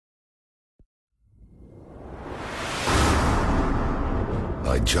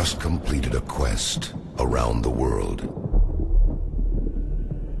just completed a quest around the world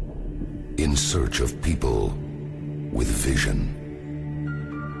in search of people with vision.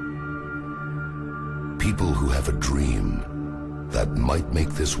 People who have a dream that might make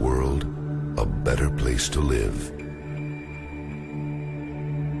this world a better place to live.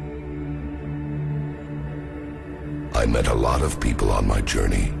 I met a lot of people on my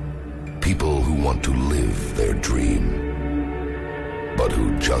journey. People who want to live their dream, but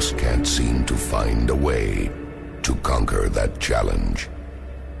who just can't seem to find a way to conquer that challenge.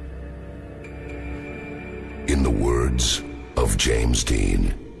 In the words of James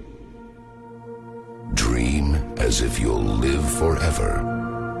Dean, dream as if you'll live forever.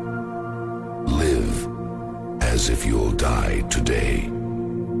 Live as if you'll die today.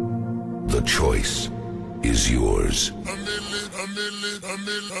 The choice is yours.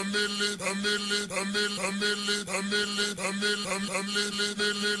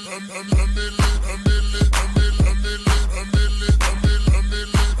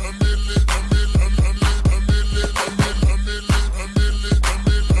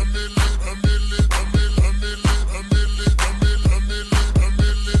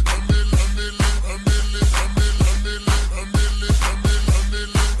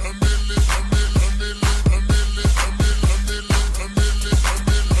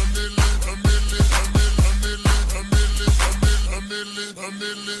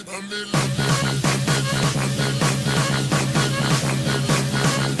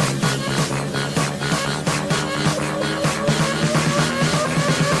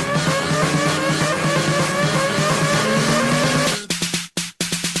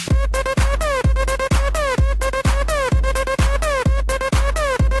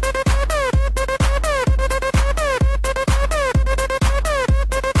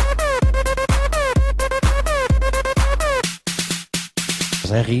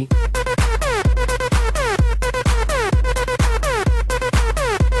 Harry.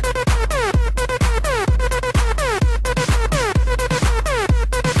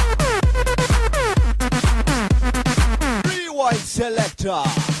 Rewind selector.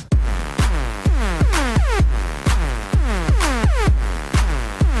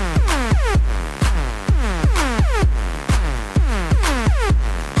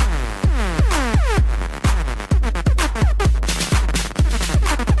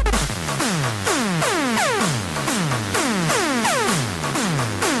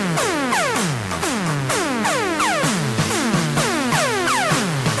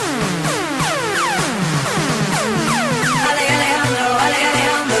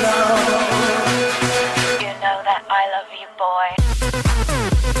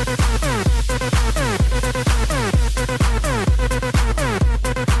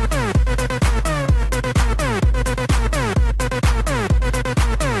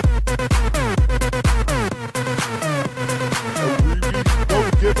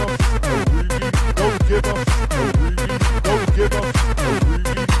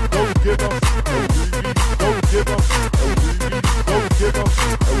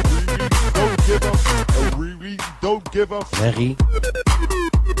 Harry.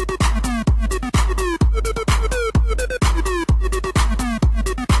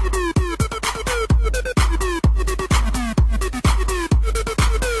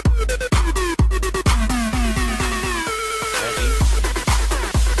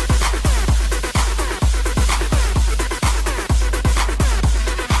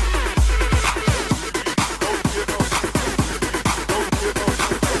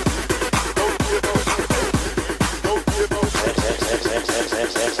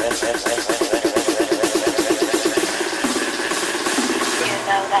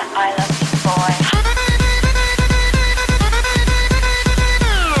 I love